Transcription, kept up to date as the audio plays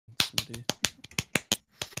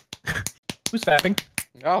Who's fapping?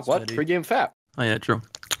 Oh, what? Pre-game fap. Oh yeah, true.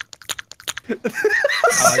 I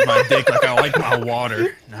like my dick like I like my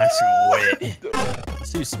water. Nice and wet. I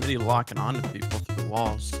see Smitty locking onto people through the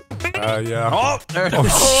walls. Yeah. Oh, there it is. Oh,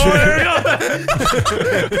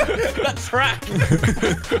 shit. That's right.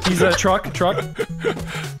 He's a truck.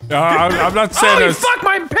 I'm not saying Oh, this. fuck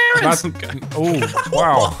my parents! Oh,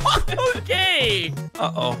 wow. Okay.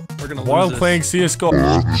 Uh-oh. We're gonna While lose playing CSGO.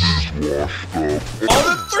 Oh,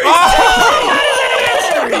 the three.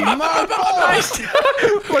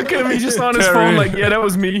 Look at him, he's just on his Terry. phone like, yeah, that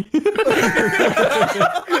was me.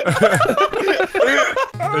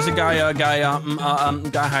 There's a guy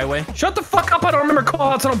highway. Shut the fuck up, I don't remember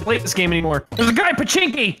callouts, I don't play this game anymore. There's a guy,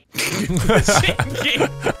 Pachinki!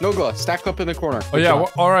 Nogla, stack up in the corner. Oh yeah,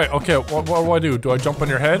 all right, okay. What do I do? Do I jump on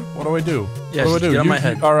your head? What do I do? Yeah, what do I just do? get on my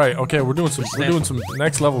head. All right, okay. We're doing some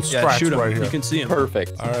next level Yeah, strats shoot him. right here. You can see him.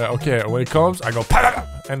 Perfect. All right, okay. When he comes, I go, "Pa-da-da,"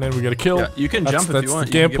 and then we get a kill. Yeah, you can jump if you want.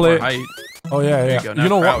 The You can get more gameplay. height. Oh yeah, you yeah. go, You, now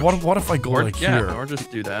know crouch. what if I go Or, like yeah, here? or just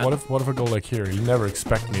do that. What if I go like here? You never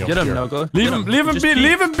expect me up Get him, here. Nogla. Leave Get him be. Just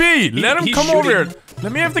Leave him be. Let him he's come over here. shooting.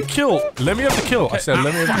 Let me have the kill. Let me have the kill. I said,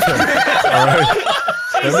 let me have the kill. All right.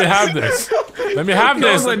 Let me have this. Let me have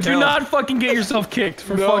this. Nogla, do not fucking get yourself kicked,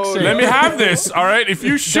 for fuck's sake. Let me have this. All right. If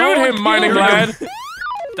you shoot Don't him, mining kill lad.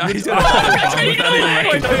 He's gonna bomb without even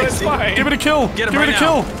Wait, no, it's fine. Give it a kill. Get him Give it a right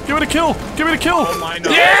kill. Give it a kill. Give it a kill. Oh my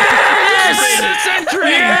god. Yes! Sentry!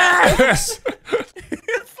 Yes!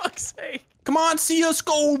 Fuck's sake. Come on, see us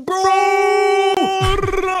go, bro!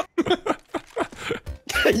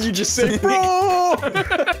 You just say, bro!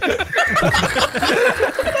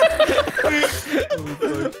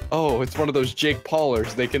 Oh, it's one of those Jake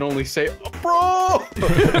Paulers. They can only say, bro!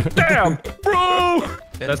 Damn! Bro!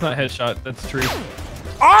 That's not headshot, that's tree.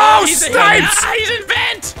 Oh, snipes! He's in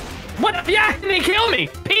vent. What? Yeah, they kill me!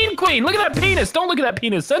 Peen Queen, look at that penis! Don't look at that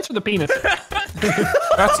penis, censor the penis!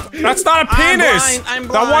 That's not a penis! I'm That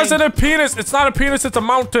blind. wasn't a penis! It's not a penis, it's a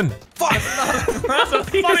mountain! That's a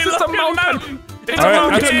Penis is a mountain! It's a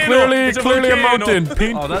Alright, mountain! that's clearly a mountain.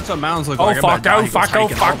 Oh, that's what mountains look Oh like. fuck, oh fuck, oh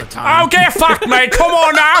fuck. Oh, Oh, get fucked, mate! Come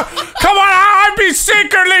on now! Come on now! I've been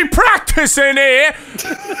secretly practicing here!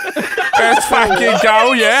 Let's fucking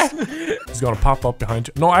go, yeah? He's gonna pop up behind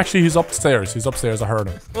you. No, actually, he's upstairs. He's upstairs, I heard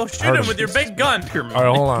him. Well, shoot him with your big gun.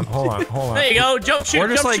 Alright, hold on. There you go. Jump shoot. Or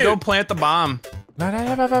just jump like shoot. go plant the bomb.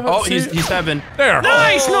 Oh, Oh, he's heaven. there.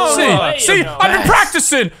 Nice, no! See, I've been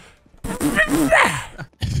practicing!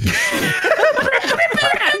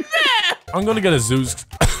 I'm gonna get a Zeus.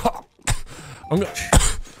 I'm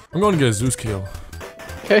gonna get a Zeus kill.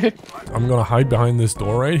 Okay. I'm gonna hide behind this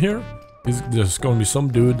door right here. There's gonna be some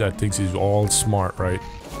dude that thinks he's all smart, right?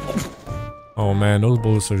 Oh man, those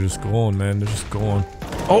bullets are just going, man. They're just going.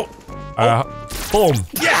 Oh! Boom!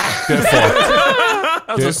 Yeah! Get fucked.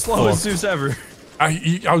 That was the slowest Zeus ever.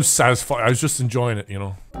 I was satisfied. I was just enjoying it, you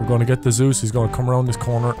know. We're gonna get the Zeus. He's gonna come around this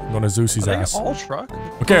corner. I'm gonna Zeus his ass. All truck?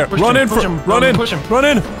 Okay, run in, push him, run in, push him. run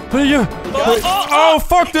in. Oh,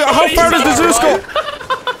 fuck! How far does the Zeus go?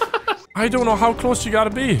 I don't know how close you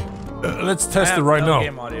gotta be. Let's test it right now.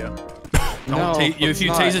 Game audio. No, If you it's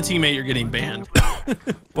tase a not. teammate, you're getting banned.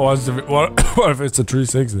 What if it's a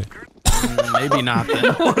 360? Maybe not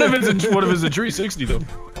then. What if it's a 360 though?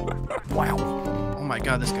 Wow. Oh my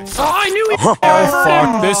god, this guy. Oh, I knew it! Oh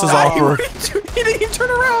fuck! This is awkward. He didn't even turn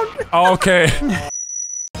around. Okay.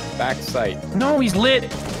 Back sight. No, he's lit.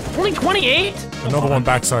 Only 28? Another one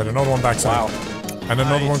backside. Another one backside. Wow. And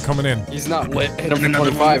another one coming in. He's not lit. Hit him for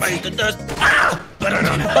 25.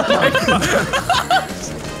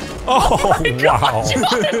 Oh wow!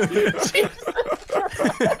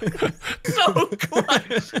 So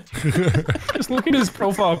clutch. Just look at his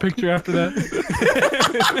profile picture after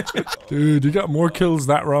that. Dude, you got more kills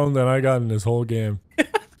that round than I got in this whole game.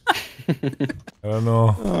 I don't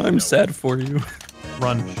know. Oh, I'm sad for you.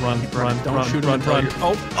 Run. Don't shoot him until you're.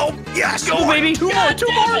 Oh, yes! Go, baby! Two more! My Two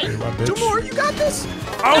bitch. more! You got this!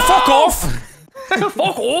 Oh, fuck off!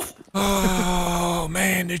 Fuck off! Oh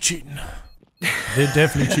man, they're cheating. They're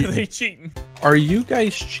definitely cheating. They cheating. Are you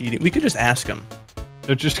guys cheating? We could just ask them.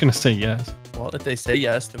 They're just gonna say yes. Well, if they say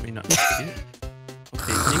yes, then we know. Okay,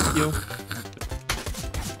 thank you.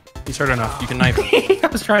 He's hurt enough. You can knife him. I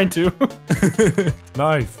was trying to.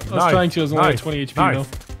 Knife. I was trying to. I was only at 20 HP though.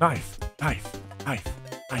 Knife. Him.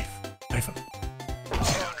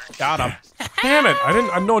 Got him. Damn it! I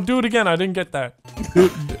didn't. No, do it again. I didn't get that.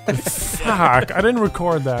 Dude, fuck! I didn't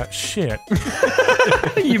record that. Shit.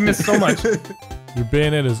 You missed so much. Your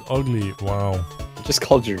bayonet is ugly. Wow. Just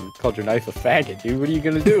called your knife a faggot, dude. What are you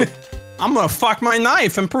gonna do? I'm gonna fuck my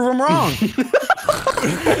knife and prove him wrong.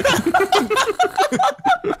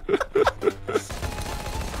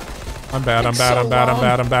 I'm bad, I'm bad, I'm bad, I'm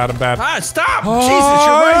bad, I'm bad, I'm bad. Ah, stop! Oh, Jesus,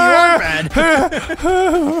 you're right, you are bad.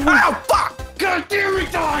 Oh, fuck! God damn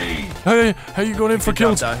it, Dottie! Hey, hey, you going in for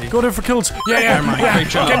kills? job, Dahi. Going in for kills. Yeah, Never mind. yeah. Great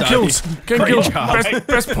job, Getting Dahi. kills. Getting Great kills. job.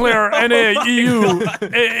 Best player, NA, EU,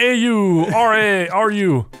 AU, RA,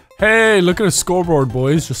 RU. Hey, look at the scoreboard,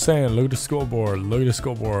 boys. Just saying, look at the scoreboard. Look at the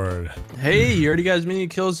scoreboard. Hey, you already got as many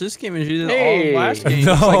kills this game as you did Hey. all last game.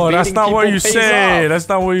 No, like that's beating not what people you pays say. off. That's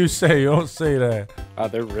not what you say. You don't say that.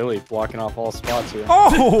 They're really blocking off all spots here.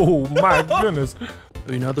 Oh my goodness.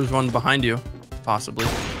 You know there's one behind you, possibly.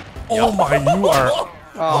 Oh my, you are.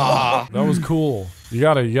 Ah. That was cool. You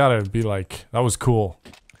gotta be like, that was cool.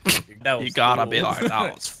 That You gotta be like,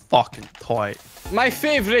 that was fucking tight. My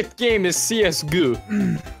favorite game is CS:GO.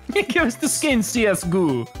 Give us the skin,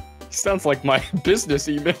 CS:GO. Sounds like my business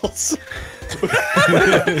emails.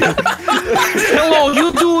 Hello,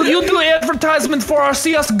 you do advertisement for our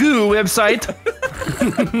CS:GO website.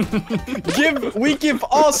 We give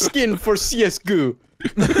all skin for CS:GO.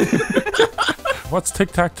 What's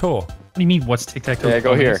tic-tac-toe? What do you mean, what's tic-tac-toe? Yeah,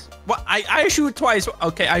 go here. What? I shoot twice.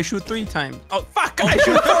 Okay, I shoot 3 times. Oh, fuck! I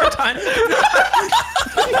shoot 4 times.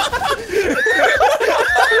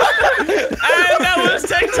 And that was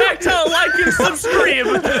tic-tac-toe, like and subscribe.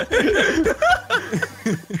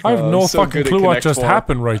 I have no so fucking good at clue what Connect just Four.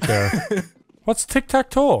 happened right there. What's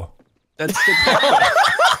tic-tac-toe? That's tic-tac-toe.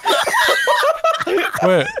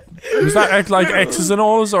 Wait, is that like X's and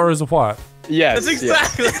O's or is it what? Yes. That's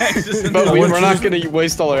yes. exactly. But we're What not you- gonna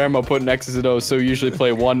waste all our ammo putting X's and O's, so we usually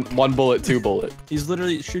play one bullet, 2 bullet. He's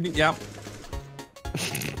literally shooting. Yeah.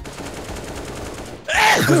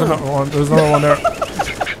 There's another one. There's another one there.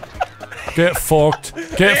 Get fucked.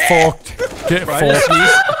 Get fucked. Get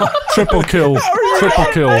fucked. Triple kill. Triple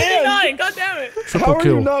kill. God damn it. Triple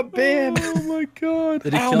kill. not banned? Oh my god.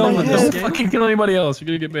 Did he Ow, kill my him in head. this Don't game? fucking kill anybody else. You're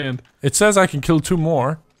gonna get banned. It says I can kill 2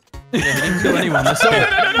 more. Yeah, he didn't kill anyone this game.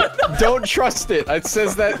 Don't trust it. It said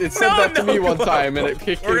that to me one time, and it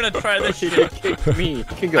kicked. We're gonna try this shit. It kicked me.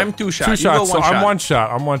 Can go. I'm 2 shots. 2 You shots. go So 1 shot. I'm 1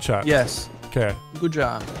 shot. I'm 1 shot. Yes. Okay. Good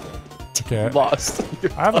job. Okay. lost.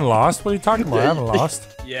 I haven't lost. What are you talking about? I haven't lost.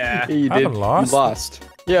 Yeah. You I did. haven't lost. You lost.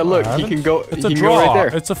 Yeah, look, I he haven't. can go. It's he a can draw. go right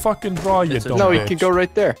there. It's a fucking draw, you It's a- dumb No, bitch. he can go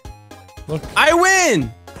right there. I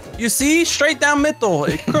win. You see, straight down middle.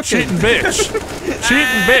 Crooked. Cheating bitch.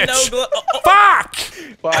 Cheating bitch. No, Fuck!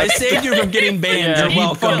 I saved you from getting banned. Yeah, You're he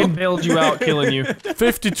fucking welcome. bailed you out, killing you.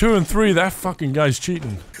 52 and 3. That fucking guy's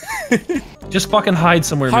cheating. Just fucking hide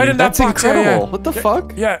somewhere, Hide man. in that That's box. Yeah, incredible. yeah. What the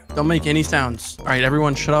fuck? Yeah. Don't make any sounds. All right,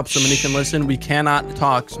 everyone, shut up so Minnie can listen. We cannot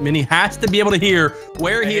talk. Minnie has to be able to hear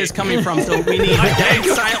where he is coming from. So we need dead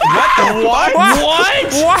silence. What?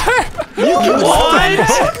 What?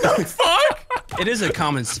 Fuck! It is a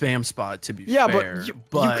common spam spot, to be Yeah, but fair. you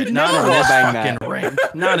but could not never in this bang fucking that. rank.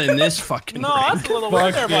 Not in this fucking rank. That's a little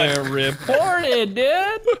weird. Fucking reported,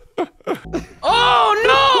 dude.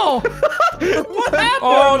 Oh no! What happened?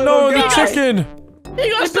 Oh no, the chicken.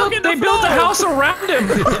 They built a house around him.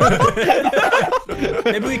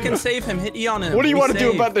 Maybe we can save him. Hit E on him. What do you We want to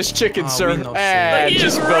do save. about this chicken, Oh, sir? we know He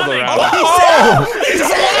Just is build running. around.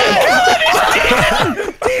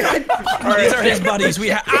 These are his buddies.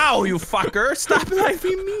 We ow, you fucker! Stop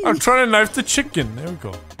knifing me. I'm trying to knife the chicken. There we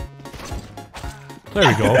go. There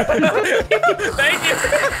we go. Thank you.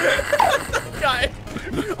 Guy.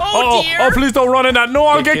 Oh, dear. oh, please don't run in that. No,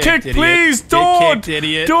 I'll get kicked, kicked. idiot. Please Get don't. kicked,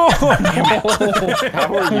 idiot. Don't.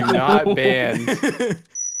 How are you not banned?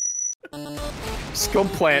 Just go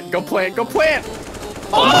plant. Go plant. Go plant.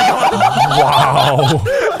 Wow.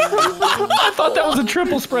 I thought that was a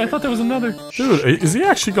triple spray. I thought there was another. Dude, is he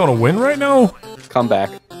actually gonna win right now? Come back.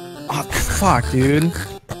 Oh, fuck, dude.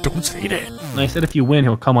 Don't say that. And I said if you win,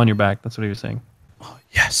 he'll come on your back. That's what he was saying.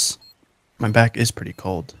 Yes. My back is pretty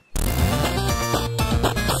cold.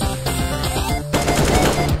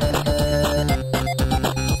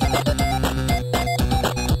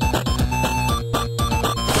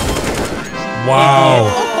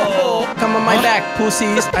 Wow. Come on my back,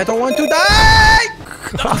 pussies. I don't want to die.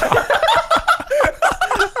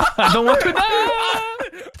 I don't want to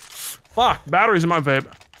die. Fuck, batteries in my vape.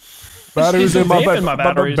 Batteries in my vape in my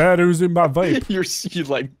batteries. Batteries in my vape. You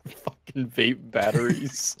like fucking vape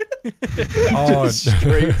batteries. Oh,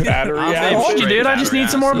 Straight battery I'll I acid. told you, dude. I just need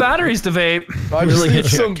some more batteries to vape. I just need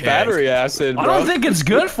some battery acid, I bro. don't think it's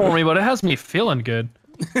good for me, but it has me feeling good.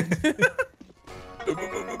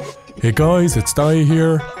 Hey guys, it's Dai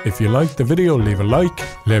here. If you liked the video, leave a like.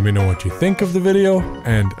 Let me know what you think of the video.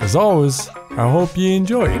 And as always, I hope you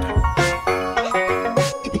enjoyed.